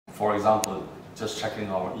For example, just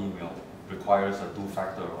checking our email requires a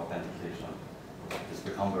two-factor authentication. It's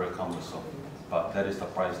become very cumbersome, but that is the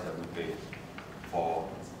price that we pay for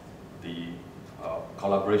the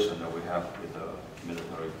collaboration that we have with the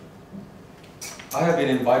military. I have been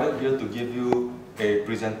invited here to give you a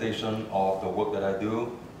presentation of the work that I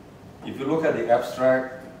do. If you look at the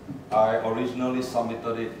abstract, I originally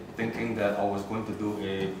submitted it thinking that I was going to do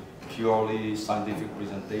a purely scientific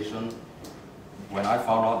presentation. When I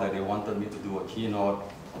found out that they wanted me to do a keynote,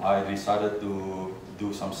 I decided to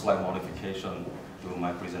do some slight modification to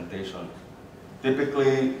my presentation.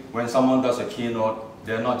 Typically, when someone does a keynote,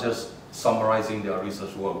 they're not just summarizing their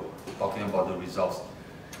research work, talking about the results.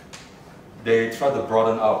 They try to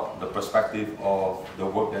broaden out the perspective of the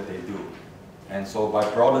work that they do. And so by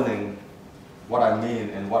broadening, what I mean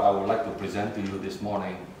and what I would like to present to you this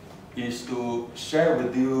morning is to share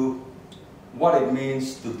with you what it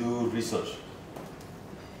means to do research.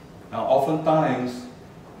 Now, oftentimes,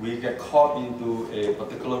 we get caught into a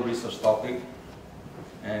particular research topic,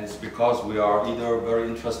 and it's because we are either very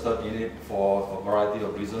interested in it for a variety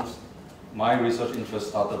of reasons. My research interest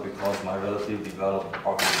started because my relative developed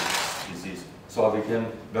Parkinson's disease, so I became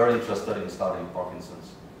very interested in studying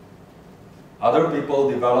Parkinson's. Other people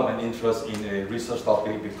develop an interest in a research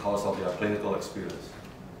topic because of their clinical experience.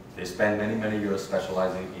 They spend many, many years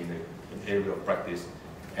specializing in an area of practice,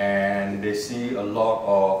 and they see a lot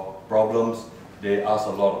of problems. They ask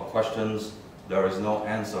a lot of questions. There is no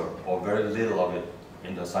answer, or very little of it,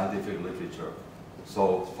 in the scientific literature.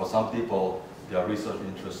 So for some people, their research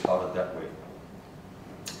interest started that way.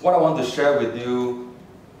 What I want to share with you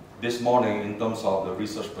this morning in terms of the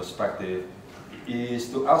research perspective is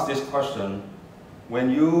to ask this question. When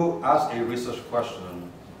you ask a research question,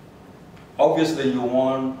 obviously you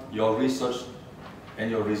want your research and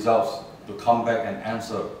your results to come back and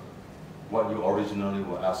answer what you originally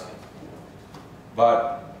were asking.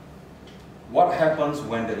 But what happens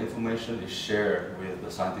when the information is shared with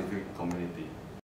the scientific community?